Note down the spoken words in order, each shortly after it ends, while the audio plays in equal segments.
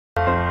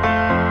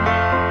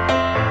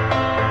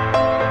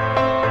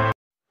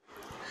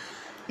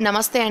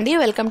నమస్తే అండి,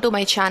 welcome to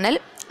my channel.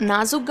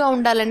 నాజుగ్గా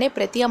ఉండాలనే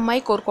ప్రతి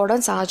అమ్మాయి కోరుకోవడం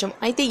సహజం.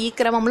 అయితే ఈ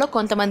క్రమంలో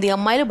కొంతమంది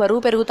అమ్మాయిలు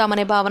బరువు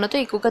పెరుగుతామనే భావనతో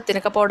ఎక్కువగా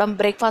తినకపోవడం,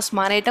 బ్రేక్ఫాస్ట్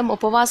మానేయటం,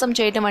 ఉపవాసం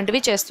చేయటం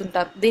వంటివి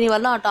చేస్తుంటారు.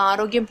 దీనివల్ల అటు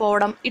ఆరోగ్యం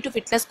పోవడం, ఇటు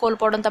ఫిట్నెస్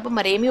కోల్పోవడం తప్ప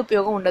మరేమీ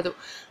ఉపయోగం ఉండదు.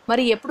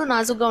 మరి ఎప్పుడు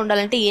నాజుగ్గా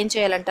ఉండాలంటే ఏం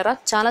చేయాలంటారా?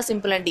 చాలా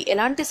సింపుల్ అండి.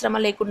 ఎలాంటి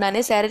శ్రమ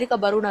లేకుండానే శారీరక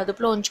బరువును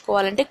అదుపులో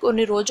ఉంచుకోవాలంటే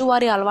కొన్ని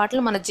రోజువారీ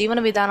అలవాట్లు మన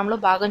జీవన విధానంలో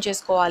భాగం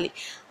చేసుకోవాలి.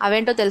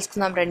 అవేంటో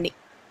తెలుసుకుందాం రండి.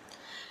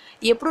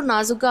 ఎప్పుడు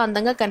నాజుగ్గా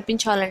అందంగా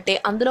కనిపించాలంటే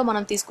అందులో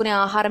మనం తీసుకునే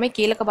ఆహారమే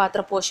కీలక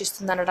పాత్ర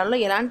పోషిస్తుంది అనడంలో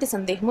ఎలాంటి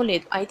సందేహము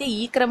లేదు. అయితే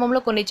ఈ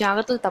క్రమంలో కొన్ని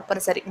జాగ్రత్తలు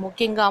తప్పనిసరి.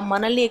 ముఖ్యంగా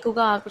మనల్ని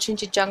ఎక్కువగా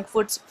ఆకర్షించే జంక్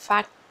ఫుడ్స్,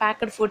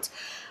 ప్యాక్డ్ ఫుడ్స్,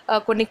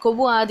 కొన్ని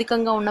కొవ్వు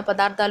అధికంగా ఉన్న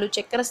పదార్థాలు,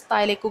 చక్కెర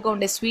స్థాయిలు ఎక్కువగా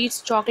ఉండే స్వీట్స్,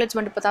 చాక్లెట్స్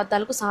వంటి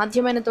పదార్థాలకు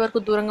సాధ్యమైనంత వరకు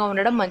దూరంగా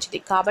ఉండడం మంచిది.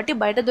 కాబట్టి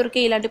బయట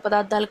దొరికే ఇలాంటి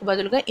పదార్థాలకు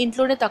బదులుగా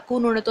ఇంట్లోనే తక్కువ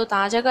నూనెతో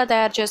తాజాగా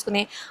తయారు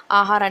చేసుకునే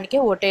ఆహారానికే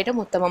ఓటేయడం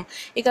ఉత్తమం.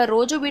 ఇక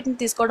రోజు వీటిని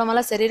తీసుకోవడం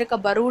వల్ల శారీరక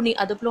బరువుని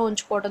అదుపులో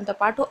ఉంచుకోవడంతో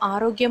పాటు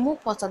ఆరోగ్యము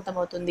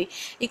సొంతమవుతుంది.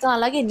 ఇక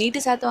అలాగే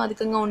నీటి శాతం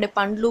అధికంగా ఉండే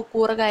పండ్లు,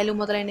 కూరగాయలు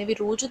మొదలైనవి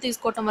రోజు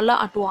తీసుకోవటం వల్ల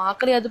అటు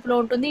ఆకలి అదుపులో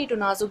ఉంటుంది, ఇటు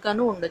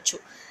నాజుగ్గాను ఉండొచ్చు.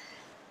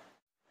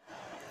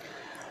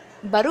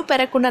 బరువు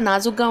పెరగకుండా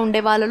నాజుగ్గా ఉండే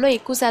వాళ్ళలో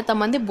ఎక్కువ శాతం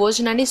మంది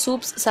భోజనాన్ని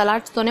సూప్స్,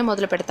 సలాడ్స్తోనే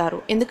మొదలు పెడతారు.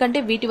 ఎందుకంటే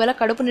వీటి వల్ల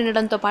కడుపు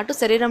నిండడంతో పాటు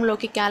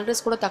శరీరంలోకి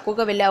క్యాలరీస్ కూడా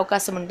తక్కువగా వెళ్ళే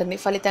అవకాశం ఉంటుంది.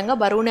 ఫలితంగా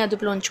బరువుని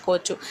అదుపులో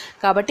ఉంచుకోవచ్చు.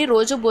 కాబట్టి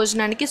రోజు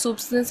భోజనానికి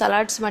సూప్స్,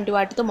 సలాడ్స్ వంటి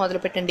వాటితో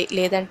మొదలు పెట్టండి.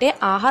 లేదంటే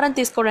ఆహారం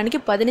తీసుకోవడానికి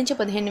 10 నుంచి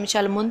 15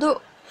 నిమిషాల ముందు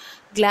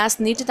గ్లాస్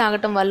నీటి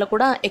తాగటం వల్ల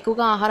కూడా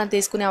ఎక్కువగా ఆహారం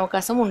తీసుకునే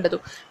అవకాశం ఉండదు.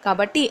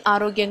 కాబట్టి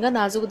ఆరోగ్యంగా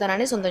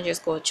నాజుగుదనాన్ని సొంతం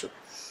చేసుకోవచ్చు.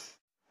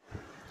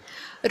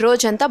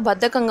 రోజంతా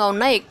బద్ధకంగా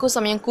ఉన్నా, ఎక్కువ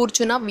సమయం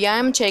కూర్చున్నా,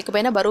 వ్యాయామం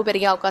చేయకపోయినా బరువు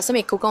పెరిగే అవకాశం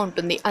ఎక్కువగా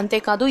ఉంటుంది.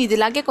 అంతేకాదు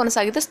ఇదిలాగే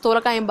కొనసాగితే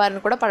స్థూలకాయం బారిన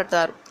కూడా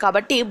పడతారు.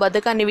 కాబట్టి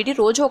బద్ధకాన్ని వీడి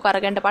రోజు ఒక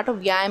అరగంట పాటు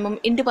వ్యాయామం,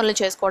 ఇంటి పనులు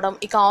చేసుకోవడం,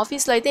 ఇక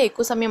ఆఫీస్లో అయితే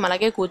ఎక్కువ సమయం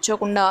అలాగే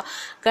కూర్చోకుండా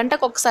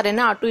గంటకు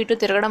ఒకసారైనా అటు ఇటు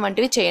తిరగడం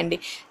వంటివి చేయండి.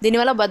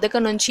 దీనివల్ల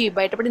బద్ధకం నుంచి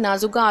బయటపడి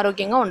నాజుగ్గా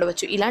ఆరోగ్యంగా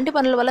ఉండవచ్చు. ఇలాంటి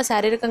పనుల వల్ల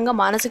శారీరకంగా,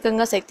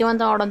 మానసికంగా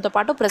శక్తివంతం అవడంతో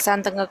పాటు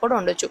ప్రశాంతంగా కూడా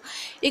ఉండొచ్చు.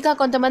 ఇక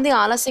కొంతమంది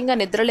ఆలస్యంగా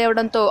నిద్ర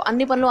లేవడంతో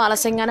అన్ని పనులు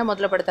ఆలస్యంగానే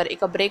మొదలు పెడతారు.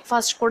 ఇక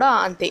బ్రేక్ఫాస్ట్ కూడా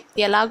అంతే.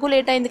 ఎలాగూ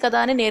లేట్ అయింది కదా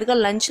అని నేరుగా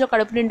లంచ్లో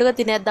కడుపు నిండుగా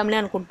తినేద్దాంలే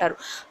అనుకుంటారు.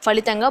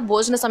 ఫలితంగా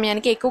భోజన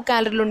సమయానికి ఎక్కువ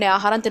క్యాలరీలు ఉండే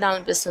ఆహారం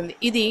తినాలనిపిస్తుంది.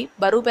 ఇది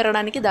బరువు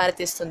పెరగడానికి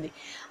దారితీస్తుంది.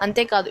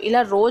 అంతేకాదు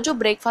ఇలా రోజు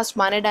బ్రేక్ఫాస్ట్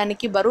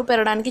మానేయడానికి బరువు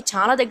పెరగడానికి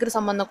చాలా దగ్గర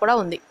సంబంధం కూడా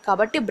ఉంది.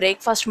 కాబట్టి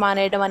బ్రేక్ఫాస్ట్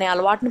మానేయడం అనే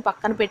అలవాటుని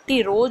పక్కన పెట్టి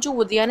రోజు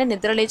ఉదయాన్నే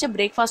నిద్ర లేచి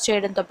బ్రేక్ఫాస్ట్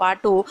చేయడంతో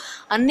పాటు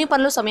అన్ని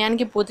పనులు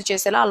సమయానికి పూర్తి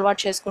చేసేలా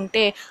అలవాటు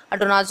చేసుకుంటే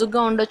అటు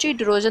నాజుగ్గా ఉండొచ్చు,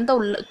 ఇటు రోజంతా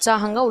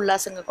ఉత్సాహంగా,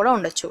 ఉల్లాసంగా కూడా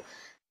ఉండొచ్చు.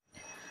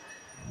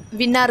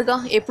 విన్నారుగా,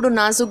 ఎప్పుడు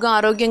నాజుగ్గా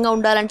ఆరోగ్యంగా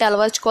ఉండాలంటే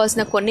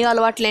అలవర్చుకోవాల్సిన కొన్ని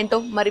అలవాట్లేంటో.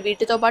 మరి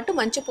వీటితో పాటు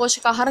మంచి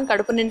పోషకాహారం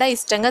కడుపు నిండా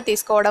ఇష్టంగా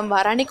తీసుకోవడం,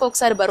 వారానికి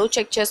ఒకసారి బరువు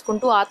చెక్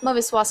చేసుకుంటూ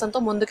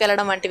ఆత్మవిశ్వాసంతో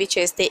ముందుకెళ్లడం వంటివి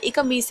చేస్తే ఇక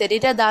మీ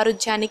శరీర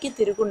దారుఢ్యానికి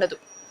తిరుగుండదు.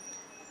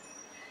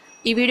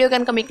 ఈ వీడియో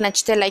కనుక మీకు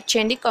నచ్చితే లైక్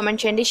చేయండి,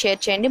 కామెంట్ చేయండి,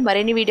 షేర్ చేయండి.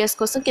 మరిన్ని వీడియోస్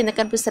కోసం కింద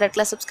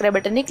కనిపిస్తున్న సబ్స్క్రైబ్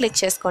బటన్ని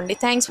క్లిక్ చేసుకోండి.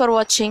 Thanks for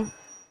watching.